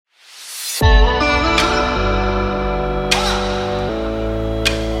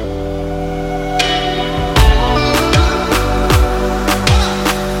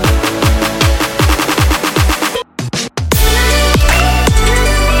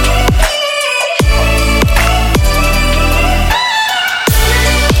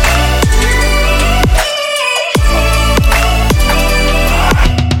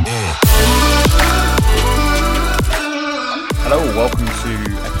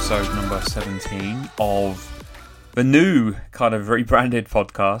episode number 17 of the new kind of rebranded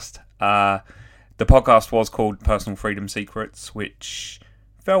podcast. The podcast was called Personal Freedom Secrets, which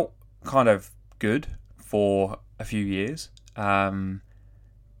felt kind of good for a few years. But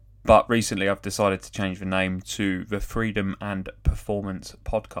recently I've decided to change the name to the Freedom and Performance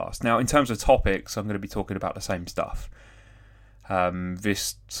Podcast. Now, in terms of topics, I'm going to be talking about the same stuff.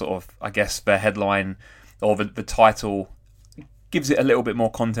 This sort of, I guess, the headline or the title gives it a little bit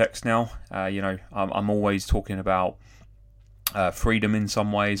more context now. I'm always talking about freedom in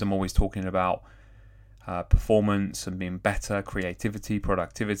some ways. I'm always talking about performance and being better, creativity,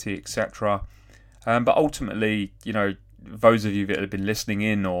 productivity, etc. But ultimately, those of you that have been listening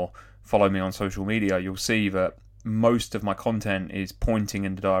in or follow me on social media, you'll see that most of my content is pointing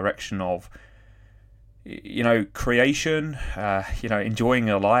in the direction of, creation, enjoying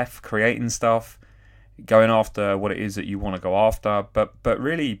your life, creating stuff, going after what it is that you want to go after, but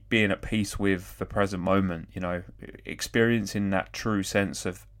really being at peace with the present moment, experiencing that true sense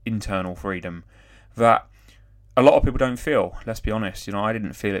of internal freedom that a lot of people don't feel. Let's be honest, I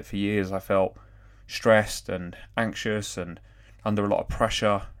didn't feel it for years. I felt stressed and anxious and under a lot of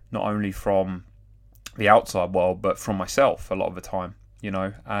pressure, not only from the outside world, but from myself a lot of the time,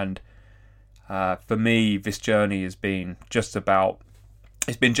 and for me, this journey has been just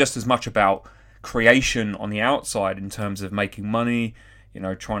as much about creation on the outside in terms of making money,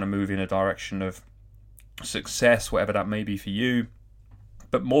 trying to move in a direction of success, whatever that may be for you.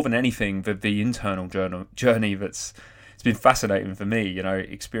 But more than anything, the internal journey it's been fascinating for me,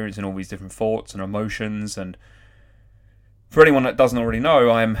 experiencing all these different thoughts and emotions. And for anyone that doesn't already know,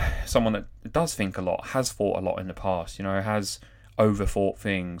 I'm someone that does think a lot, has thought a lot in the past, has overthought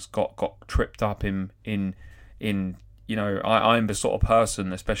things, got tripped up in I'm the sort of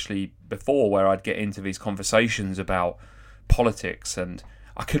person, especially before, where I'd get into these conversations about politics and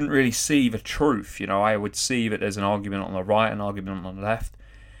I couldn't really see the truth. I would see that there's an argument on the right, an argument on the left,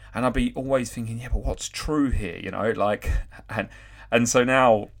 and I'd be always thinking, yeah, but what's true here? And so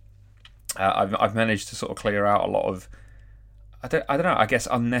now I've managed to sort of clear out a lot of, I don't know, I guess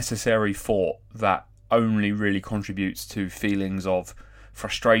unnecessary thought that only really contributes to feelings of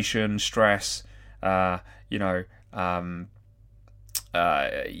frustration, stress, overwhelm,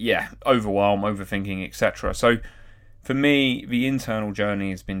 overthinking, etc. So for me, the internal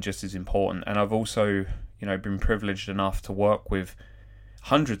journey has been just as important, and I've also, been privileged enough to work with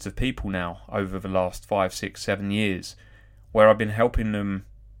hundreds of people now over the last 5, 6, 7 years, where I've been helping them.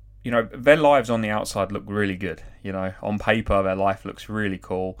 Their lives on the outside look really good. On paper, their life looks really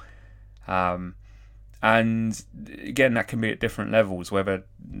cool. And again, that can be at different levels, whether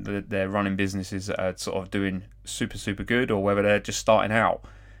they're running businesses that are sort of doing super, super good or whether they're just starting out.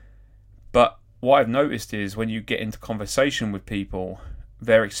 But what I've noticed is when you get into conversation with people,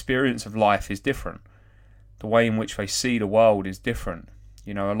 their experience of life is different. The way in which they see the world is different.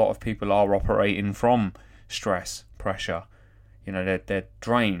 A lot of people are operating from stress, pressure. They're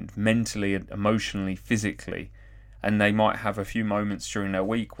drained mentally, emotionally, physically. And they might have a few moments during their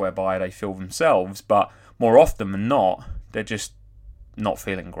week whereby they feel themselves, but more often than not, they're just not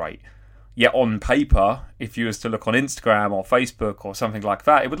feeling great. Yet on paper, if you was to look on Instagram or Facebook or something like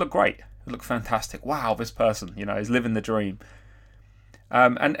that, it would look great. It would look fantastic. Wow, this person, is living the dream.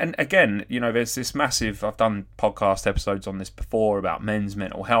 And again, there's this massive, I've done podcast episodes on this before about men's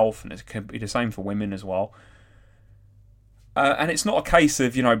mental health, and it can be the same for women as well. And it's not a case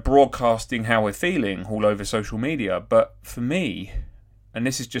of, broadcasting how we're feeling all over social media. But for me, and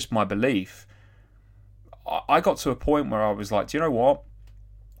this is just my belief, I got to a point where I was like, do you know what?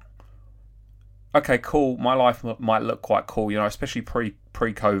 Okay, cool. My life might look quite cool, especially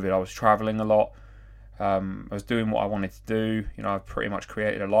pre-COVID. I was traveling a lot. I was doing what I wanted to do. I've pretty much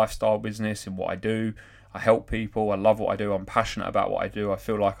created a lifestyle business in what I do. I help people. I love what I do. I'm passionate about what I do. I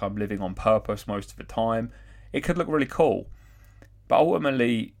feel like I'm living on purpose most of the time. It could look really cool. But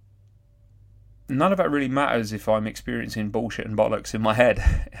ultimately, none of that really matters if I'm experiencing bullshit and bollocks in my head.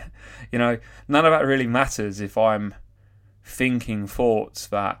 None of that really matters if I'm thinking thoughts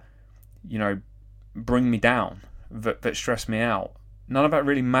that, bring me down, that stress me out. None of that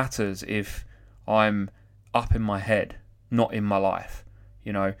really matters if I'm up in my head, not in my life,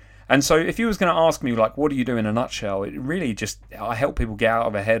 And so if you was going to ask me, what do you do in a nutshell? It really I help people get out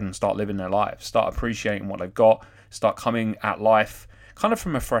of their head and start living their lives, start appreciating what they've got, start coming at life kind of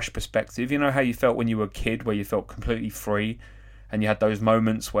from a fresh perspective. How you felt when you were a kid, where you felt completely free and you had those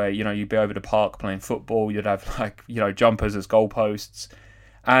moments where, you'd be over the park playing football, you'd have jumpers as goalposts,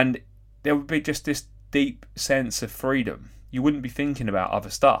 and there would be just this deep sense of freedom. You wouldn't be thinking about other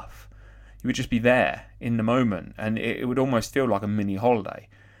stuff. You would just be there in the moment, and it would almost feel like a mini holiday.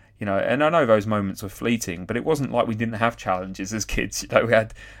 And I know those moments were fleeting, but it wasn't like we didn't have challenges as kids. We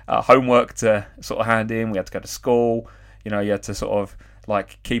had homework to sort of hand in. We had to go to school. You had to sort of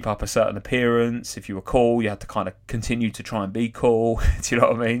like keep up a certain appearance. If you were cool, you had to kind of continue to try and be cool. Do you know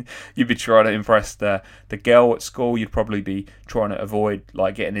what I mean? You'd be trying to impress the girl at school. You'd probably be trying to avoid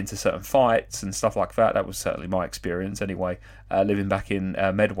like getting into certain fights and stuff like that. That was certainly my experience anyway, living back in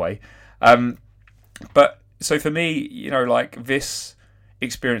Medway. But so for me, like this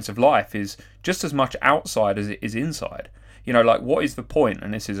experience of life is just as much outside as it is inside. Like what is the point?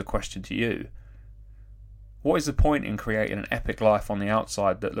 And this is a question to you. What is the point in creating an epic life on the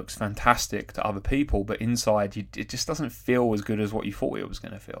outside that looks fantastic to other people, but inside it just doesn't feel as good as what you thought it was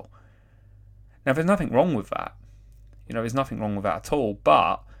going to feel? Now, there's nothing wrong with that. There's nothing wrong with that at all.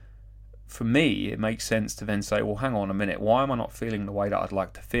 But for me, it makes sense to then say, well, hang on a minute. Why am I not feeling the way that I'd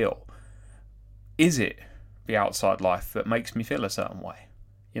like to feel? Is it the outside life that makes me feel a certain way?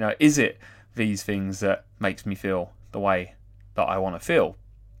 Is it these things that makes me feel the way that I want to feel?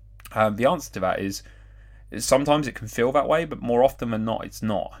 The answer to that is sometimes it can feel that way, but more often than not, it's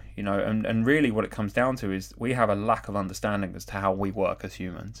not. And really what it comes down to is we have a lack of understanding as to how we work as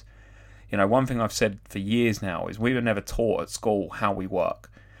humans. One thing I've said for years now is we were never taught at school how we work.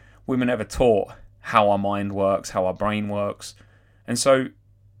 We were never taught how our mind works, how our brain works. And so,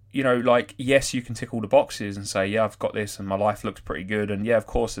 like, yes, you can tick all the boxes and say, yeah, I've got this and my life looks pretty good. And yeah, of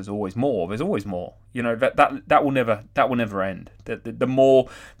course, there's always more. There's always more. That will never end.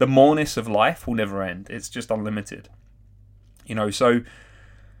 The moreness of life will never end. It's just unlimited. So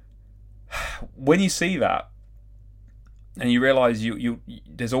when you see that and you realize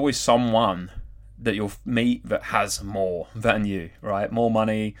there's always someone that you'll meet that has more than you, right? More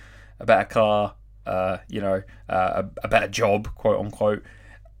money, a better car, a better job, quote unquote.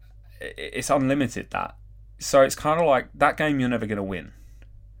 It's unlimited, that. So it's kind of like that game you're never going to win.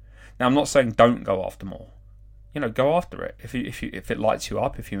 Now, I'm not saying don't go after more. Go after it. If it lights you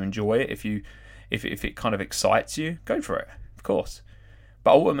up, if you enjoy it, if it kind of excites you, go for it, of course.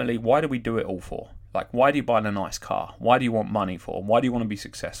 But ultimately, why do we do it all for? Like, why do you buy a nice car? Why do you want money for? Why do you want to be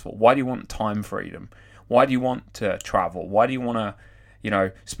successful? Why do you want time freedom? Why do you want to travel? Why do you want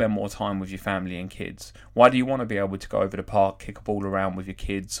to spend more time with your family and kids? Why do you want to be able to go over the park, kick a ball around with your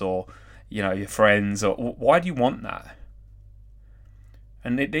kids or, your friends? Or why do you want that?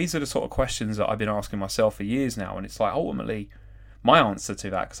 And these are the sort of questions that I've been asking myself for years now. And it's like, ultimately, my answer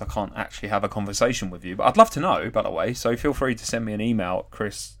to that, because I can't actually have a conversation with you, but I'd love to know, by the way. So feel free to send me an email,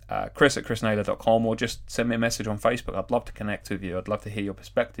 chris@chrisnaylor.com, or just send me a message on Facebook. I'd love to connect with you. I'd love to hear your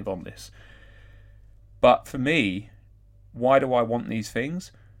perspective on this. But for me, why do I want these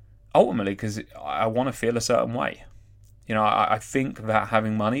things? Ultimately, because I want to feel a certain way. I think that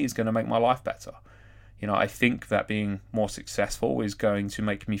having money is going to make my life better. I think that being more successful is going to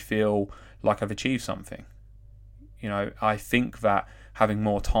make me feel like I've achieved something. I think that having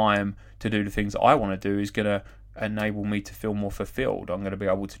more time to do the things that I want to do is going to enable me to feel more fulfilled. I'm going to be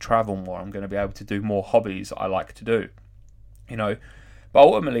able to travel more. I'm going to be able to do more hobbies that I like to do. But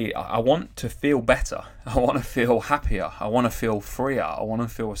ultimately, I want to feel better. I want to feel happier. I want to feel freer. I want to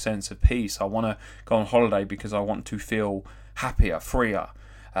feel a sense of peace. I want to go on holiday because I want to feel happier, freer,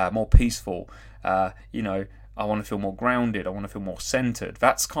 more peaceful. I want to feel more grounded. I want to feel more centered.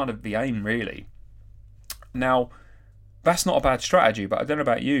 That's kind of the aim, really. Now, that's not a bad strategy, but I don't know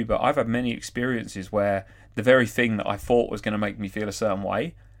about you, but I've had many experiences where the very thing that I thought was going to make me feel a certain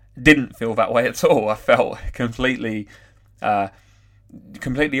way didn't feel that way at all. I felt completely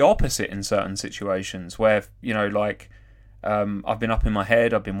opposite in certain situations where, I've been up in my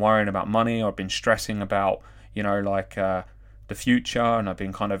head, I've been worrying about money, I've been stressing about, the future, and I've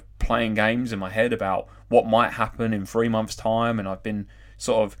been kind of playing games in my head about what might happen in 3 months' time, and I've been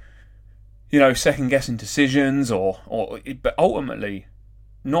sort of, second guessing decisions but ultimately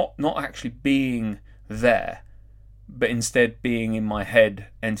not actually being there, but instead being in my head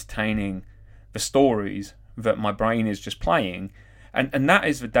entertaining the stories that my brain is just playing. And that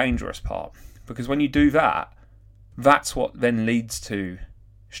is the dangerous part, because when you do that, that's what then leads to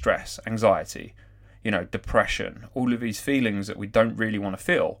stress, anxiety, depression, all of these feelings that we don't really want to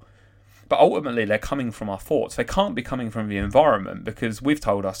feel. But ultimately, they're coming from our thoughts. They can't be coming from the environment, because we've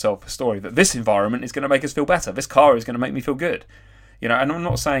told ourselves a story that this environment is going to make us feel better. This car is going to make me feel good. And I'm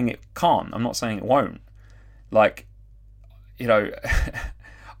not saying it can't. I'm not saying it won't. How do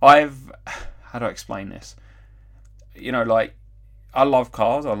I explain this? I love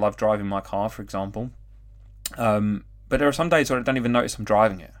cars. I love driving my car, for example. But there are some days where I don't even notice I'm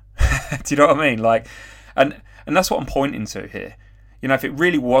driving it. Do you know what I mean? And that's what I'm pointing to here. If it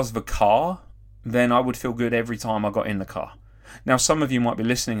really was the car, then I would feel good every time I got in the car. Now, some of you might be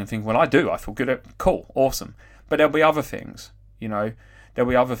listening and thinking, well, I do. I feel good. Cool. Awesome. But there'll be other things, there'll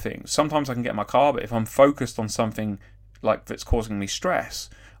be other things. Sometimes I can get in my car, but if I'm focused on something like that's causing me stress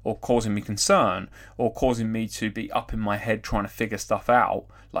or causing me concern or causing me to be up in my head trying to figure stuff out,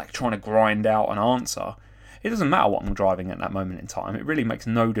 like trying to grind out an answer, it doesn't matter what I'm driving at that moment in time. It really makes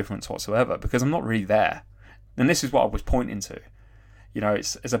no difference whatsoever because I'm not really there. And this is what I was pointing to.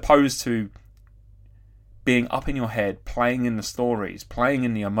 It's as opposed to being up in your head, playing in the stories, playing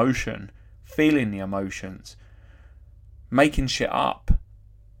in the emotion, feeling the emotions, making shit up.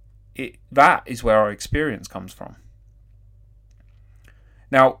 That is where our experience comes from.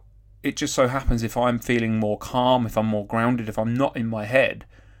 Now, it just so happens if I'm feeling more calm, if I'm more grounded, if I'm not in my head,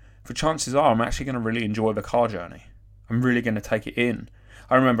 for chances are I'm actually going to really enjoy the car journey. I'm really going to take it in.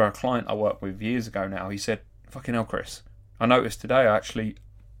 I remember a client I worked with years ago now, he said, fucking hell, Chris, I noticed today I actually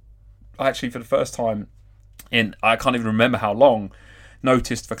for the first time in, I can't even remember how long,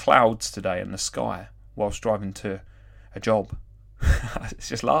 noticed the clouds today in the sky whilst driving to a job. I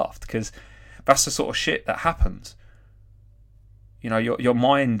just laughed because that's the sort of shit that happens. Your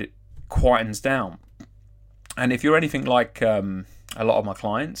mind quietens down. And if you're anything like a lot of my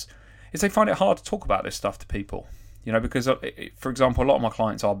clients, is they find it hard to talk about this stuff to people. Because, for example, a lot of my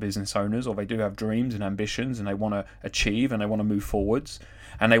clients are business owners, or they do have dreams and ambitions, and they want to achieve and they want to move forwards,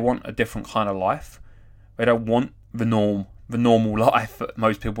 and they want a different kind of life. They don't want the normal life that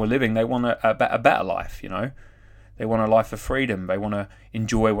most people are living. They want a better life. They want a life of freedom. They want to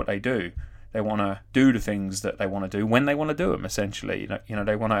enjoy what they do. They want to do the things that they want to do when they want to do them. Essentially,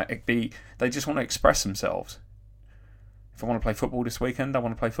 they want to be. They just want to express themselves. If I want to play football this weekend, I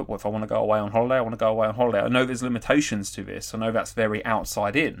want to play football. If I want to go away on holiday, I want to go away on holiday. I know there's limitations to this. I know that's very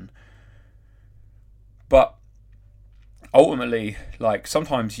outside in. But ultimately,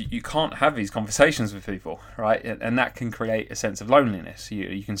 sometimes you can't have these conversations with people, right? And that can create a sense of loneliness.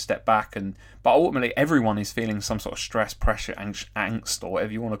 You can step back, but ultimately everyone is feeling some sort of stress, pressure, angst, or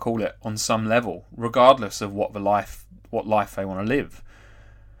whatever you want to call it, on some level, regardless of what life they want to live.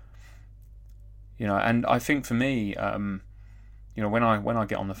 And I think for me, when I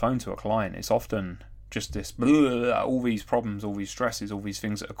get on the phone to a client, it's often just this all these problems, all these stresses, all these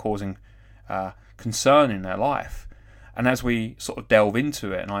things that are causing concern in their life. And as we sort of delve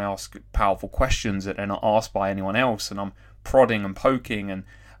into it, and I ask powerful questions that are not asked by anyone else, and I'm prodding and poking, and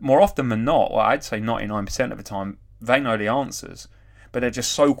more often than not, well, I'd say 99% of the time, they know the answers, but they're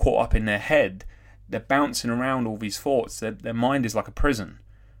just so caught up in their head, they're bouncing around all these thoughts, their mind is like a prison.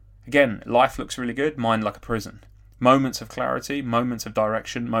 Again, life looks really good, mind like a prison. Moments of clarity, moments of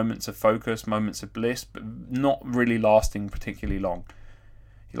direction, moments of focus, moments of bliss, but not really lasting particularly long.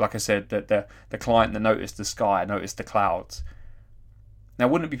 Like I said, the client that noticed the sky, noticed the clouds. Now,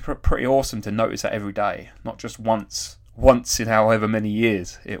 wouldn't it be pretty awesome to notice that every day, not just once in however many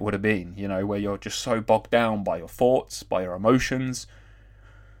years it would have been, where you're just so bogged down by your thoughts, by your emotions,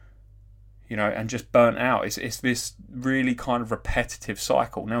 and just burnt out. It's this really kind of repetitive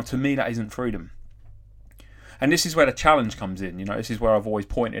cycle. Now, to me, that isn't freedom. And this is where the challenge comes in. This is where I've always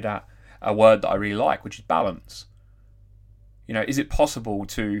pointed at a word that I really like, which is balance. Is it possible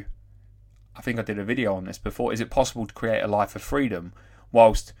to, I think I did a video on this before, is it possible to create a life of freedom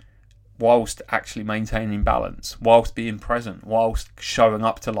whilst actually maintaining balance, whilst being present, whilst showing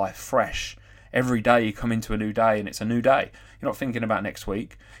up to life fresh? Every day you come into a new day and it's a new day. You're not thinking about next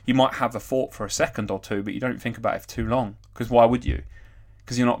week. You might have a thought for a second or two, but you don't think about it for too long. Because why would you?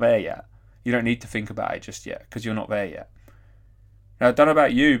 Because you're not there yet. You don't need to think about it just yet because you're not there yet. Now, I don't know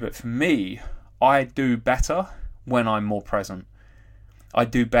about you, but for me, I do better when I'm more present. I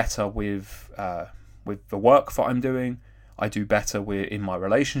do better with the work that I'm doing. I do better in my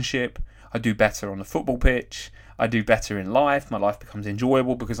relationship. I do better on the football pitch. I do better in life. My life becomes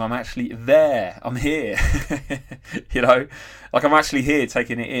enjoyable because I'm actually there. I'm here. I'm actually here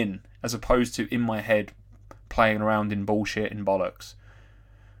taking it in, as opposed to in my head playing around in bullshit and bollocks.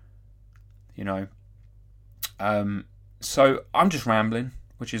 So I'm just rambling,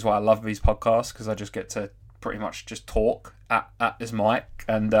 which is why I love these podcasts, because I just get to pretty much just talk at this mic,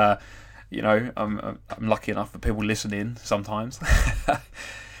 and I'm lucky enough that people listen in sometimes.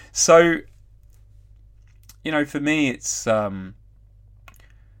 So for me, it's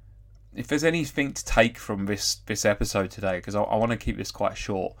if there's anything to take from this episode today, because I want to keep this quite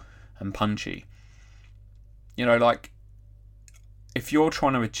short and punchy. If you're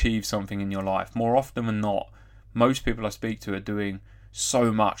trying to achieve something in your life, more often than not, most people I speak to are doing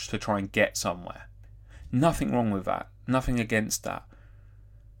so much to try and get somewhere. Nothing wrong with that. Nothing against that.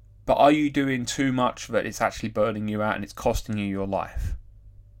 But are you doing too much that it's actually burning you out and it's costing you your life?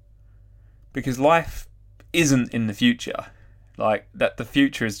 Because life isn't in the future. Like, that the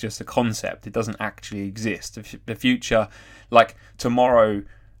future is just a concept. It doesn't actually exist. The future, like tomorrow,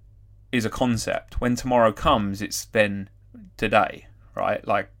 is a concept. When tomorrow comes, it's then today, right?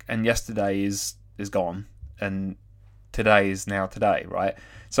 Like, and yesterday is gone, and today is now today, right?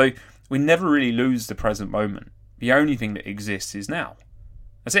 So we never really lose the present moment. The only thing that exists is now.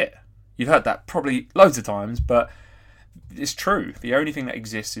 That's it. You've heard that probably loads of times, but it's true. The only thing that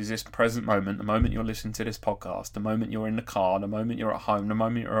exists is this present moment, the moment you're listening to this podcast, the moment you're in the car, the moment you're at home, the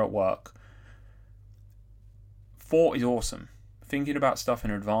moment you're at work. Thought is awesome. Thinking about stuff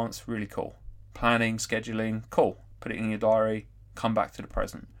in advance, really cool. Planning, scheduling, cool. Put it in your diary, come back to the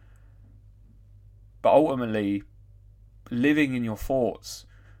present. But ultimately, living in your thoughts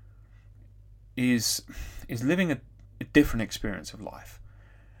is living a different experience of life.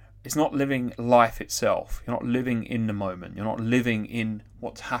 It's not living life itself. You're not living in the moment. You're not living in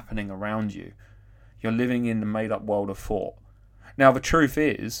what's happening around you. You're living in the made-up world of thought. Now, the truth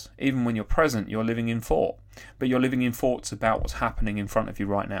is, even when you're present, you're living in thought. But you're living in thoughts about what's happening in front of you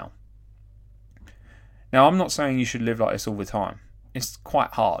right now. Now, I'm not saying you should live like this all the time. It's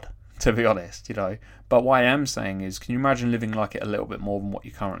quite hard, to be honest, But what I am saying is, can you imagine living like it a little bit more than what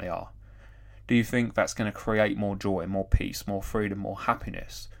you currently are? Do you think that's going to create more joy, more peace, more freedom, more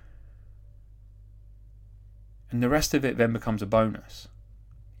happiness? And the rest of it then becomes a bonus.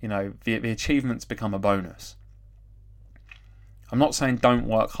 The achievements become a bonus. I'm not saying don't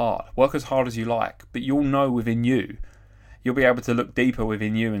work hard. Work as hard as you like, but you'll know within you. You'll be able to look deeper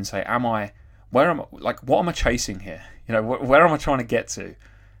within you and say, what am I chasing here? Where am I trying to get to?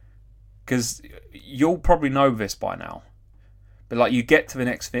 Because you'll probably know this by now. But you get to the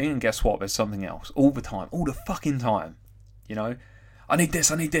next thing and guess what? There's something else. All the time. All the fucking time. I need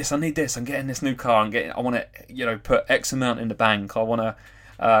this. I'm getting this new car. I want to, put X amount in the bank. I want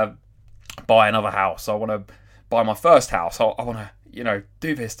to buy another house. I want to buy my first house. I want to,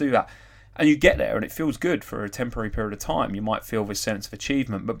 do this, do that. And you get there and it feels good for a temporary period of time. You might feel this sense of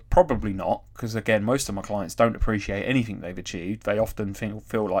achievement, but probably not. Because again, most of my clients don't appreciate anything they've achieved. They often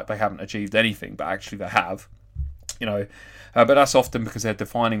feel like they haven't achieved anything, but actually they have. But that's often because they're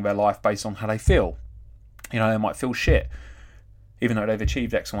defining their life based on how they feel. They might feel shit, even though they've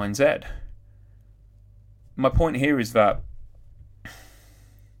achieved X, Y, and Z. My point here is that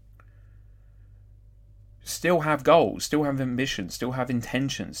still have goals, still have ambitions, still have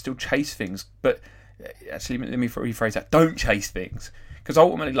intentions, still chase things. But actually, let me rephrase that. Don't chase things. Because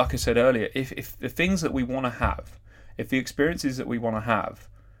ultimately, like I said earlier, if the things that we want to have, if the experiences that we want to have,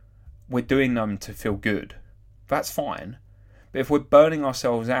 we're doing them to feel good, that's fine. But if we're burning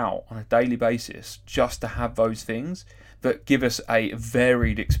ourselves out on a daily basis just to have those things that give us a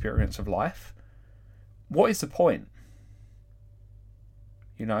varied experience of life, what is the point?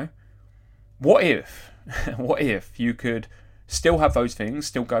 What if you could still have those things,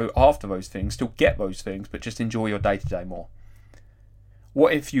 still go after those things, still get those things, but just enjoy your day-to-day more?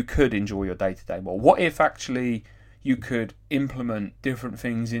 What if you could enjoy your day-to-day more? What if actually you could implement different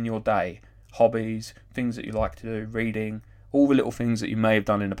things in your day? Hobbies, things that you like to do, reading, all the little things that you may have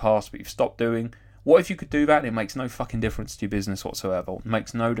done in the past but you've stopped doing. What if you could do that and it makes no fucking difference to your business whatsoever? It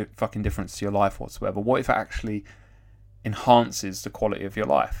makes no fucking difference to your life whatsoever. What if it actually enhances the quality of your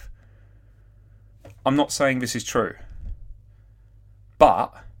life? I'm not saying this is true,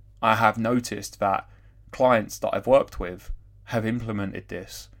 but I have noticed that clients that I've worked with have implemented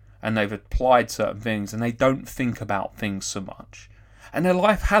this and they've applied certain things and they don't think about things so much. And their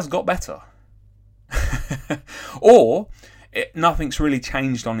life has got better. Or nothing's really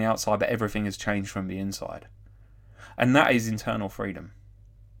changed on the outside, but everything has changed from the inside. And that is internal freedom.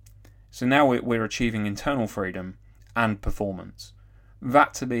 So now we're achieving internal freedom and performance.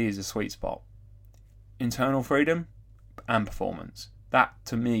 That to me is a sweet spot. Internal freedom and performance. That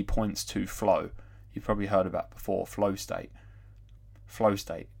to me points to flow. You've probably heard of that before. Flow state. Flow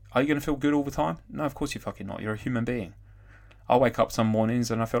state. Are you going to feel good all the time? No, of course you're fucking not. You're a human being. I wake up some mornings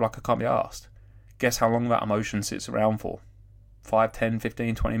and I feel like I can't be asked. Guess how long that emotion sits around for? 5, 10,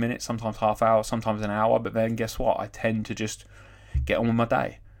 15, 20 minutes, sometimes half hour, sometimes an hour. But then guess what? I tend to just get on with my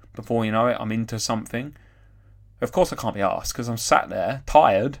day. Before you know it, I'm into something. Of course I can't be asked because I'm sat there,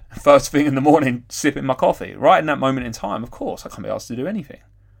 tired, first thing in the morning, sipping my coffee. Right in that moment in time, of course I can't be asked to do anything.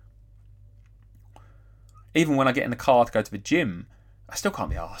 Even when I get in the car to go to the gym, I still can't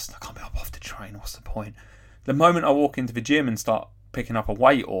be asked. I can't be up off the train. What's the point? The moment I walk into the gym and start picking up a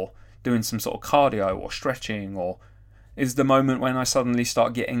weight or doing some sort of cardio or stretching, or is the moment when I suddenly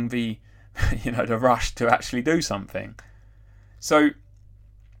start getting the rush to actually do something. So,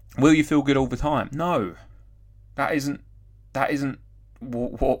 will you feel good all the time? No, that isn't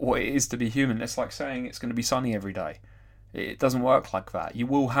what it is to be human. It's like saying it's going to be sunny every day. It doesn't work like that. You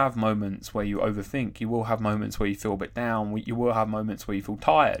will have moments where you overthink. You will have moments where you feel a bit down. You will have moments where you feel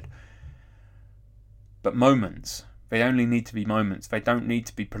tired. But moments, they only need to be moments. They don't need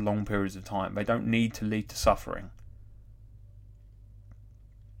to be prolonged periods of time. They don't need to lead to suffering.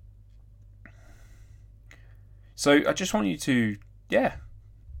 So I just want you to,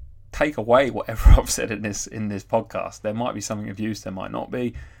 take away whatever I've said in this podcast. There might be something of use, there might not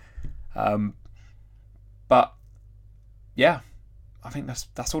be. But yeah, I think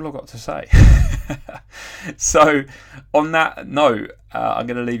that's all I've got to say. So on that note, I'm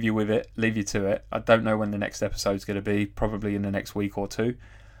going to leave you to it. I don't know when the next episode's going to be, probably in the next week or two.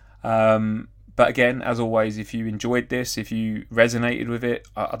 But again, as always, if you enjoyed this, if you resonated with it,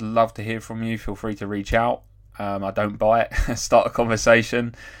 I'd love to hear from you. Feel free to reach out. I don't buy it. Start a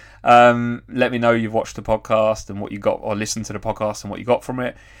conversation. Let me know you've watched the podcast and what you got, or listened to the podcast and what you got from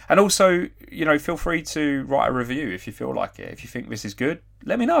it. And also, feel free to write a review if you feel like it. If you think this is good,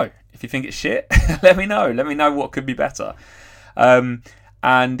 let me know. If you think it's shit, let me know. Let me know what could be better.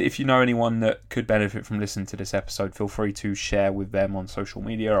 And if you know anyone that could benefit from listening to this episode, feel free to share with them on social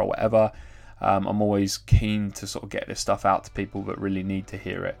media or whatever. I'm always keen to sort of get this stuff out to people that really need to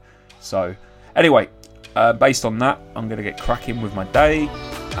hear it. So anyway, based on that, I'm going to get cracking with my day,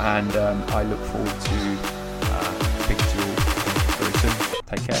 and I look forward to speaking to you all very soon.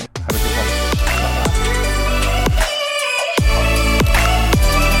 Take care.